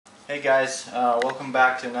Hey guys, welcome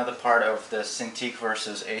back to another part of the Cintiq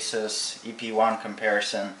versus ASUS EP1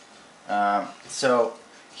 comparison. So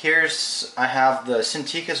I have the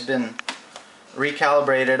Cintiq has been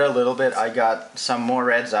recalibrated a little bit. I got some more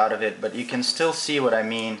reds out of it, but you can still see what I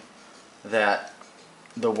mean, that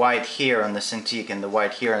the white here on the Cintiq and the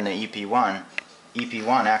white here on the EP1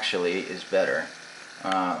 actually is better.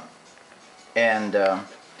 Let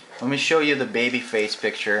me show you the baby face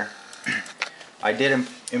picture. I did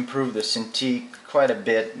improve the Cintiq quite a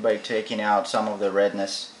bit by taking out some of the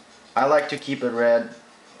redness. I like to keep it red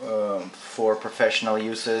for professional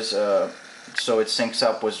uses, so it syncs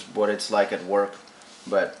up with what it's like at work,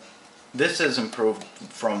 but this is improved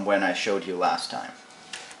from when I showed you last time.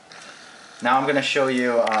 Now I'm going to show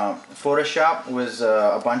you Photoshop with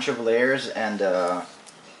a bunch of layers and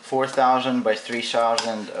 4000 by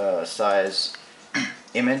 3000 size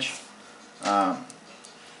image.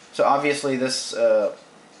 So obviously this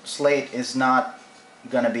slate is not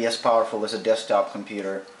going to be as powerful as a desktop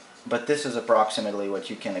computer, but this is approximately what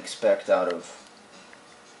you can expect out of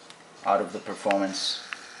the performance.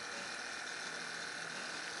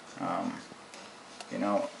 Let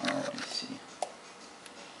me see.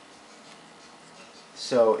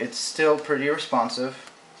 So it's still pretty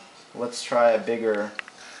responsive. Let's try a bigger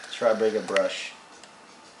brush.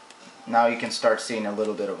 Now you can start seeing a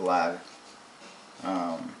little bit of lag.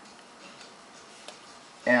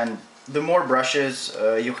 And the more brushes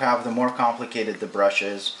you have, the more complicated the brush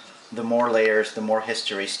is, the more layers, the more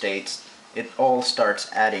history states. It all starts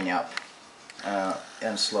adding up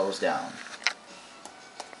and slows down.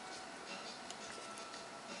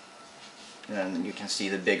 And you can see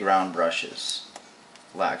the big round brushes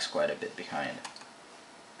lags quite a bit behind.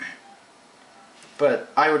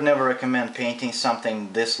 But I would never recommend painting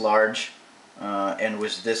something this large and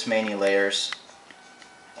with this many layers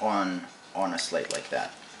on a slate like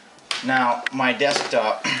that. Now my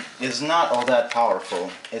desktop is not all that powerful.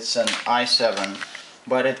 It's an i7,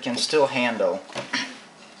 but it can still handle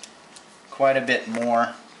quite a bit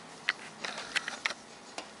more.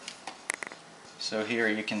 So here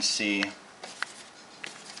you can see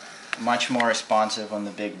much more responsive on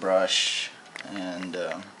the big brush, and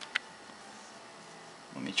let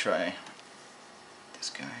me try this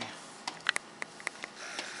guy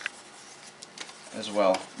as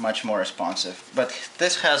well, much more responsive. But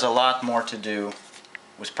this has a lot more to do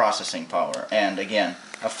with processing power, and again,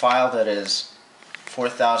 a file that is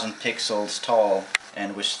 4000 pixels tall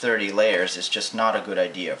and with 30 layers is just not a good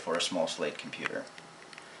idea for a small slate computer.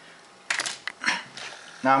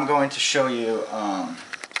 Now I'm going to show you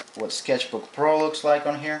what Sketchbook Pro looks like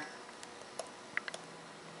on here.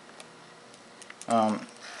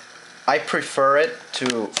 I prefer it to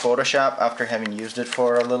Photoshop after having used it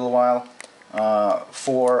for a little while.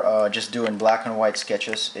 For just doing black and white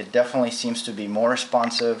sketches. It definitely seems to be more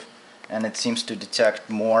responsive, and it seems to detect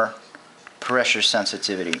more pressure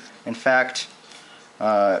sensitivity. In fact,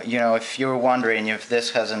 if you're wondering if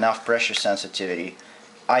this has enough pressure sensitivity,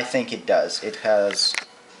 I think it does. It has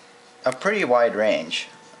a pretty wide range.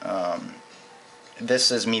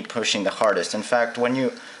 This is me pushing the hardest. In fact,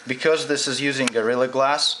 because this is using Gorilla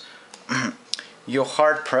Glass, your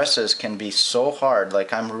hard presses can be so hard,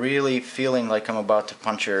 like I'm really feeling like I'm about to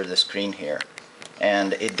puncture the screen here,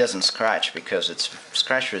 and it doesn't scratch because it's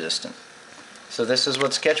scratch resistant. So this is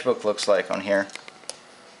what Sketchbook looks like on here,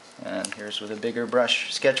 and here's with a bigger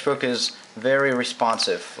brush. Sketchbook is very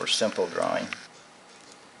responsive for simple drawing.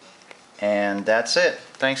 And that's it.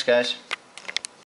 Thanks guys.